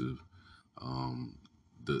abusive. Um,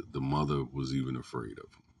 the mother was even afraid of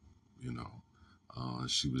him. You know,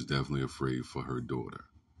 she was definitely afraid for her daughter.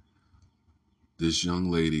 This young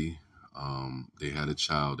lady, they had a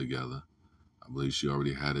child together. I believe she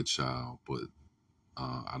already had a child, but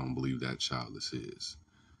I don't believe that child is his.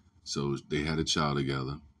 So they had a child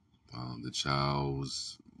together. The child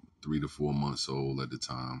was 3 to 4 months old at the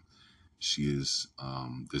time. She is.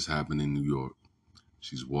 This happened in New York.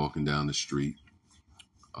 She's walking down the street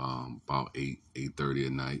about 8:30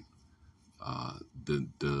 at night.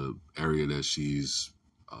 The area that she's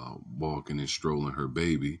walking and strolling her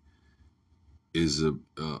baby is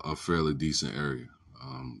a fairly decent area.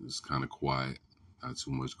 It's kind of quiet, not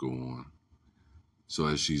too much going on. So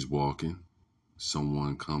as she's walking,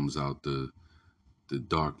 someone comes out the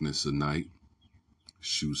darkness of night,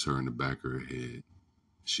 shoots her in the back of her head.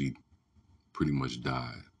 She pretty much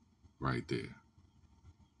died right there.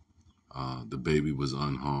 The baby was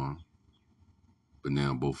unharmed, but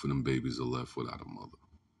now both of them babies are left without a mother.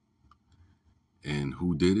 And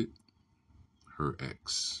who did it? Her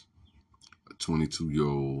ex, a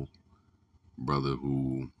 22-year-old brother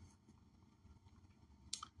who,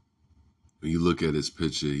 when you look at his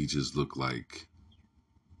picture, he just looked like,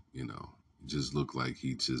 just looked like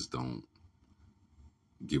he just don't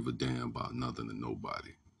give a damn about nothing and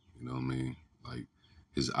nobody. You know what I mean? Like,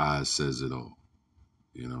 his eyes says it all.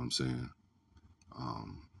 You know what I'm saying?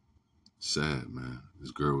 Um, Sad, man.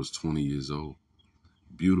 This girl was 20 years old.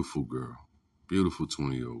 Beautiful girl. Beautiful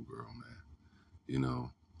 20-year-old girl, man. You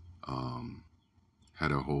know, um,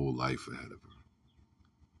 had her whole life ahead of her.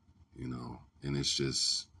 And it's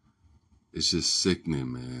just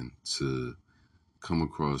sickening, man, to come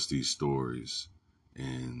across these stories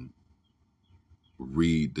and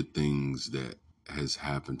read the things that has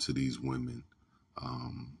happened to these women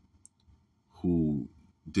um, who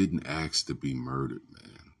didn't ask to be murdered,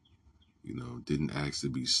 man. Didn't ask to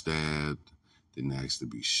be stabbed, didn't ask to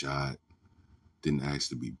be shot, didn't ask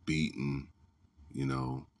to be beaten. You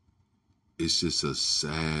know, it's just a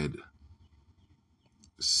sad,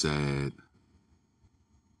 sad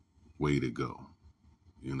way to go,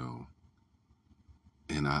 you know.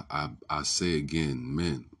 And I say again,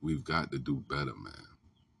 men, we've got to do better, man.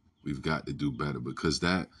 We've got to do better because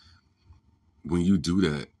when you do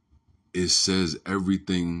that, it says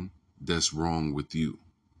everything that's wrong with you.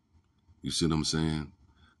 You see what I'm saying?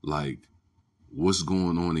 Like, what's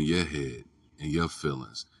going on in your head and your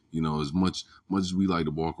feelings? As much as we like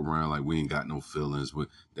to walk around like we ain't got no feelings, but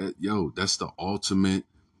that's the ultimate.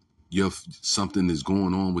 Something is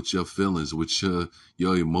going on with your feelings, with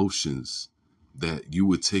your emotions, that you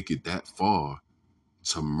would take it that far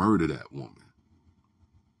to murder that woman,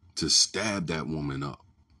 to stab that woman up,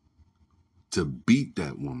 to beat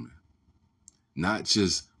that woman, not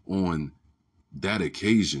just on that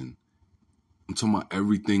occasion. I'm talking about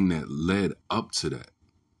everything that led up to that.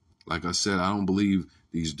 Like I said, I don't believe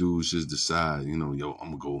these dudes just decide, I'm going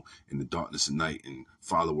to go in the darkness at night and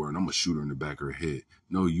follow her and I'm going to shoot her in the back of her head.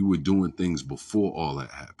 No, you were doing things before all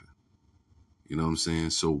that happened. You know what I'm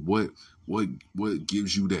saying? So what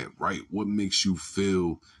gives you that right? What makes you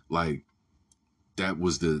feel like that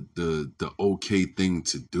was the okay thing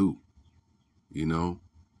to do?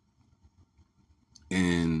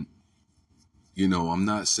 And I'm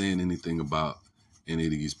not saying anything about any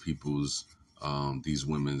of these people's these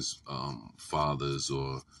women's fathers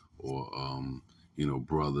or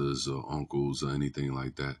brothers or uncles or anything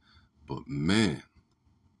like that. But man,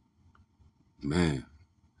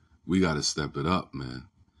 we got to step it up, man.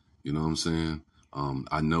 You know what I'm saying?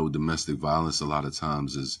 I know domestic violence a lot of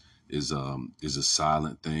times is a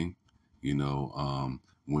silent thing.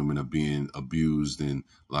 women are being abused, and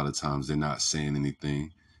a lot of times they're not saying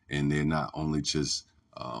anything, and they're not only just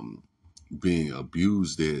being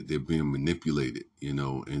abused, they're being manipulated,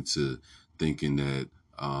 into thinking that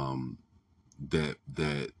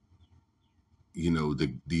that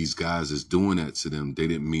these guys is doing that to them. They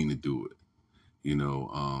didn't mean to do it.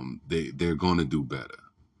 They're gonna do better.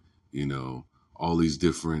 you know, all these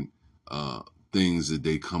different things that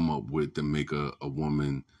they come up with to make a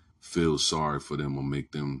woman feel sorry for them, or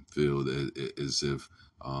make them feel that as if,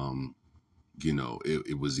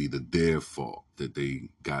 it was either their fault that they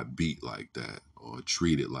got beat like that or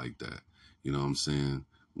treated like that. You know what I'm saying?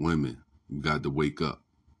 Women, you got to wake up.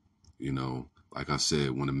 Like I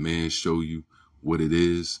said, when a man show you what it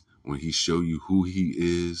is, when he show you who he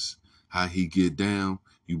is, how he get down,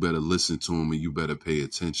 you better listen to him and you better pay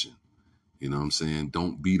attention. You know what I'm saying?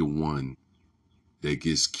 Don't be the one that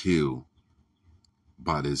gets killed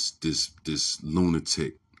by this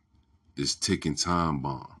lunatic, this ticking time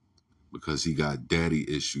bomb, because he got daddy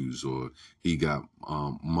issues, or he got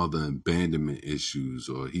mother abandonment issues,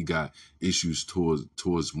 or he got issues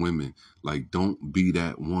towards women. Like, don't be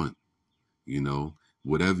that one.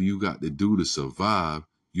 Whatever you got to do to survive,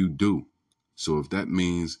 you do. So if that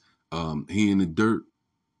means he in the dirt,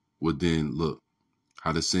 well then look,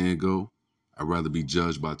 how the saying go, I'd rather be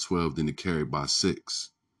judged by 12 than to carry by 6.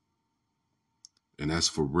 And that's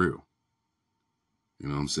for real. You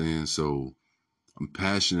know what I'm saying? So I'm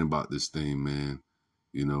passionate about this thing, man.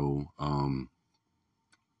 You know, I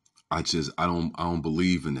don't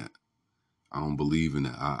believe in that. I don't believe in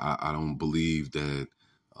that. I don't believe that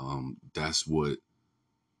that's what,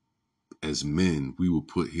 as men, we were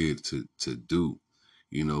put here to do.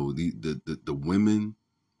 The women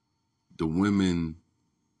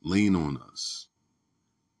lean on us.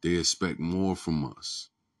 They expect more from us.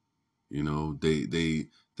 They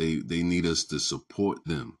need us to support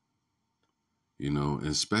them. And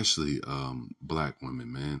especially black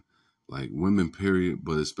women, man. Like, women, period,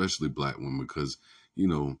 but especially black women, because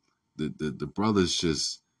the brothers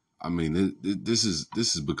just, I mean, this has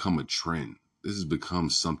become a trend. This has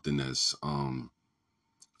become something that's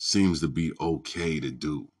seems to be okay to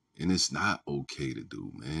do, and it's not okay to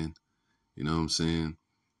do, man. You know what I'm saying?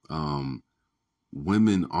 Um,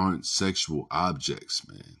 Women aren't sexual objects,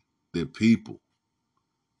 man. They're people.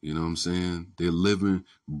 You know what I'm saying? They're living,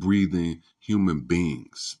 breathing human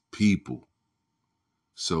beings, people.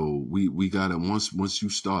 So we gotta, once you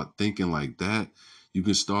start thinking like that, you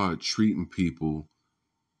can start treating people,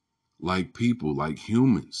 like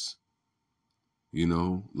humans.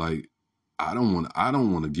 Like, I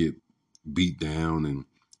don't want to get beat down and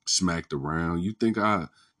smacked around. You think I'll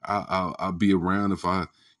be around if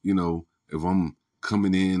if I'm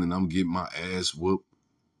coming in and I'm getting my ass whooped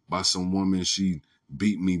by some woman, she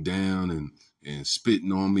beat me down and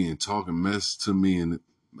spitting on me and talking mess to me, and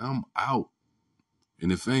I'm out.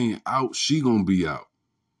 And if I ain't out, she gonna be out.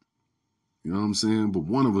 You know what I'm saying? But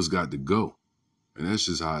one of us got to go. And that's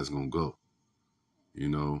just how it's gonna go. You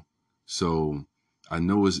know? So I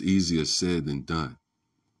know it's easier said than done.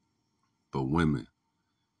 But women,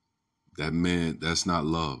 that's not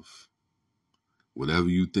love. Whatever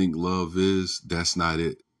you think love is, that's not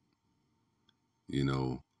it.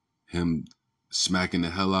 Him smacking the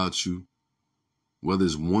hell out you, whether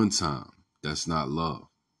it's one time, that's not love.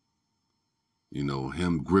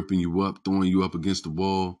 Him gripping you up, throwing you up against the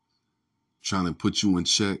wall, trying to put you in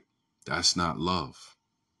check, that's not love.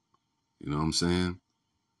 You know what I'm saying?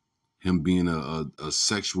 Him being a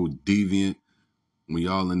sexual deviant, when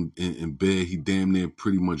y'all in bed, he damn near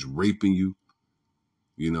pretty much raping you.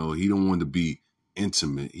 He don't want to be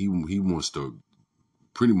intimate. He wants to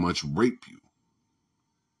pretty much rape you.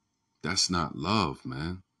 That's not love,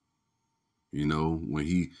 man. When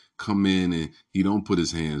he come in and he don't put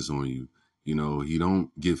his hands on you, he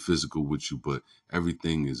don't get physical with you, but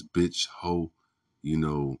everything is bitch, hoe,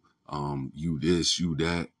 you this, you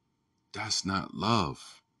that. That's not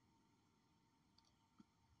love.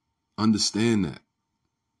 Understand that.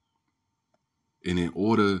 And in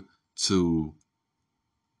order to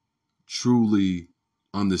truly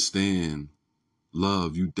understand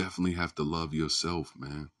love, you definitely have to love yourself,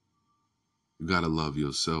 man. You got to love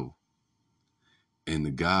yourself. And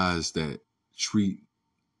the guys that treat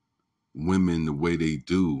women the way they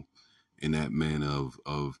do, in that manner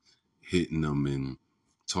of hitting them and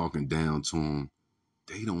talking down to them,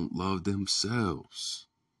 they don't love themselves.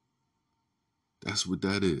 That's what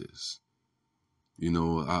that is. I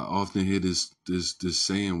often hear this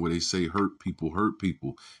saying where they say hurt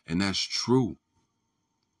people, and that's true.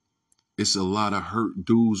 It's a lot of hurt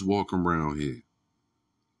dudes walking around here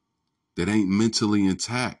that ain't mentally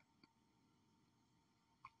intact.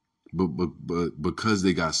 but because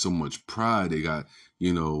they got so much pride, they got,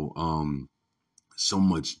 you know, so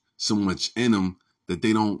much in them that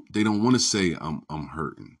they don't want to say I'm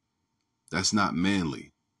hurting. That's not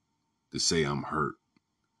manly to say I'm hurt,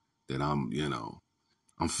 that I'm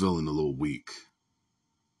feeling a little weak.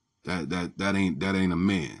 That ain't a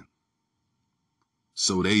man.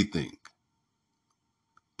 So they think.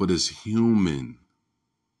 But it's human.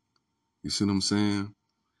 You see what I'm saying?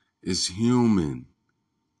 It's human.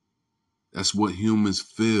 That's what humans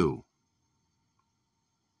feel.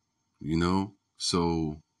 You know?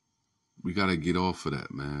 So we gotta get off of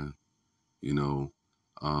that, man. You know,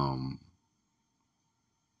 um,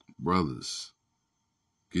 brothers,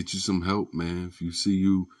 get you some help, man. If you see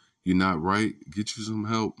you're not right, get you some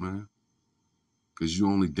help, man. Because you're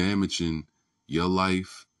only damaging your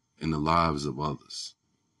life and the lives of others.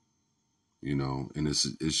 You know, and it's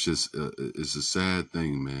just it's a sad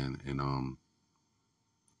thing, man. And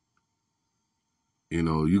you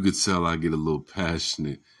know, you could tell I get a little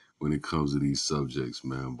passionate when it comes to these subjects,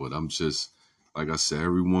 man. But I'm just, like I said,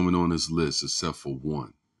 every woman on this list except for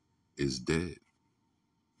one is dead.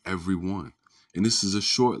 Every one. And this is a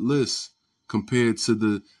short list compared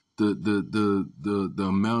to the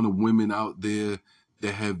amount of women out there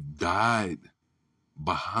that have died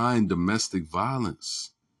behind domestic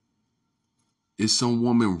violence. It's some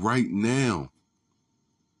woman right now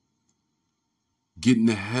getting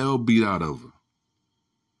the hell beat out of her.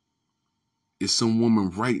 It's some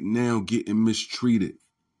woman right now getting mistreated.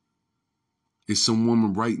 It's some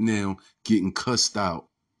woman right now getting cussed out,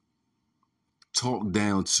 talked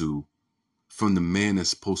down to from the man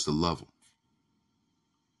that's supposed to love them.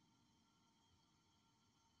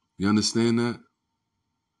 You understand that?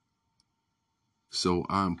 So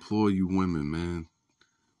I implore you women, man,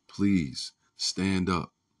 please stand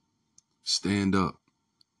up. Stand up.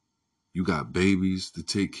 You got babies to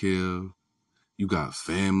take care of. You got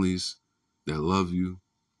families that love you.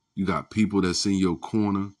 You got people that's in your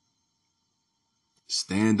corner.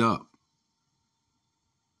 Stand up.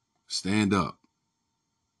 Stand up.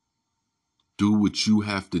 Do what you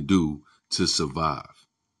have to do to survive.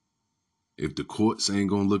 If the courts ain't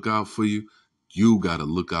gonna look out for you, you gotta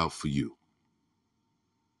look out for you.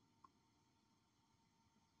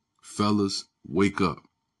 Fellas, wake up.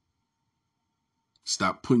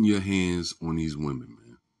 Stop putting your hands on these women,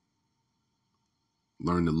 man.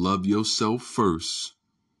 Learn to love yourself first,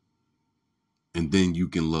 and then you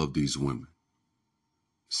can love these women.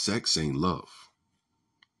 Sex ain't love.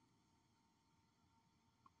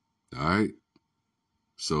 All right?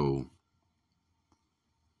 So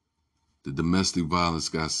the domestic violence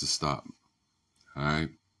got to stop. All right?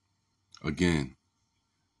 Again,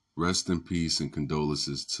 rest in peace and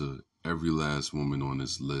condolences to every last woman on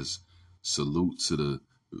this list. Salute to the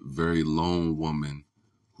very lone woman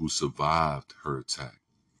who survived her attack.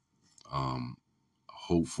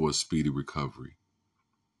 Hope for a speedy recovery.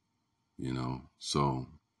 You know, so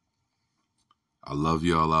I love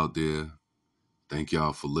y'all out there. Thank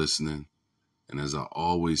y'all for listening. And as I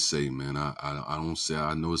always say, man, I don't say,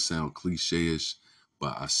 I know it sounds cliche-ish,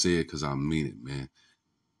 but I say it because I mean it, man.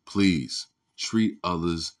 Please treat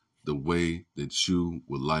others the way that you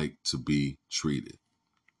would like to be treated.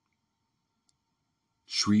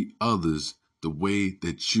 Treat others the way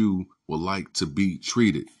that you would like to be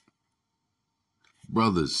treated.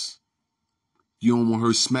 Brothers, you don't want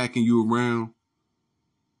her smacking you around,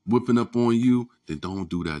 whipping up on you, then don't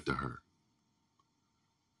do that to her.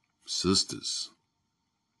 Sisters,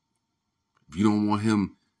 if you don't want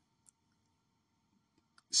him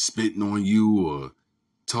spitting on you or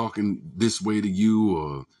talking this way to you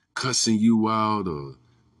or cussing you out or,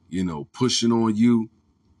 pushing on you,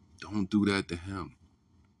 don't do that to him.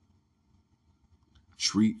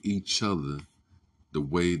 Treat each other the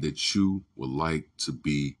way that you would like to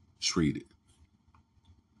be treated.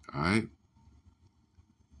 All right?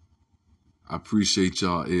 I appreciate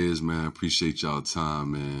y'all ears, man. I appreciate y'all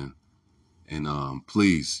time, man. And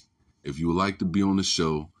please, if you would like to be on the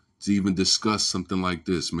show to even discuss something like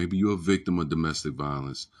this, maybe you're a victim of domestic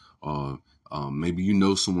violence, or maybe you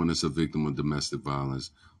know someone that's a victim of domestic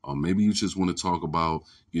violence, or maybe you just want to talk about,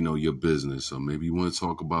 your business, or maybe you want to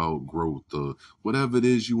talk about growth, or whatever it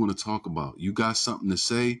is you want to talk about. You got something to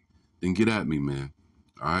say, then get at me, man.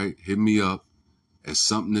 All right, hit me up at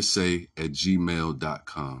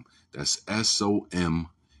somethingtosay@gmail.com. That's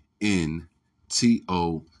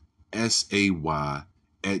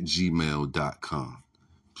SOMNTOSAY@gmail.com.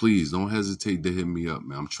 Please don't hesitate to hit me up,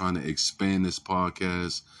 man. I'm trying to expand this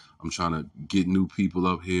podcast. I'm trying to get new people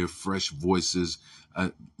up here, fresh voices.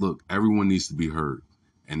 Look, everyone needs to be heard.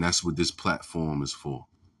 And that's what this platform is for.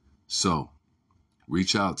 So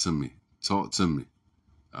reach out to me. Talk to me.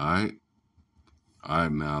 All right? All right,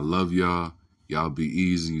 man. I love y'all. Y'all be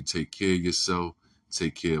easy. You take care of yourself.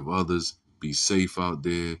 Take care of others. Be safe out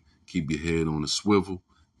there. Keep your head on a swivel.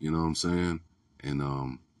 You know what I'm saying?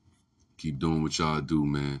 And keep doing what y'all do,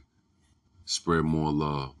 man. Spread more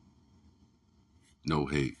love. No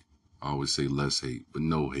hate. I always say less hate, but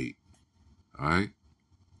no hate. All right?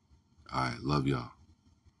 All right. Love y'all.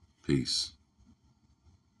 Peace.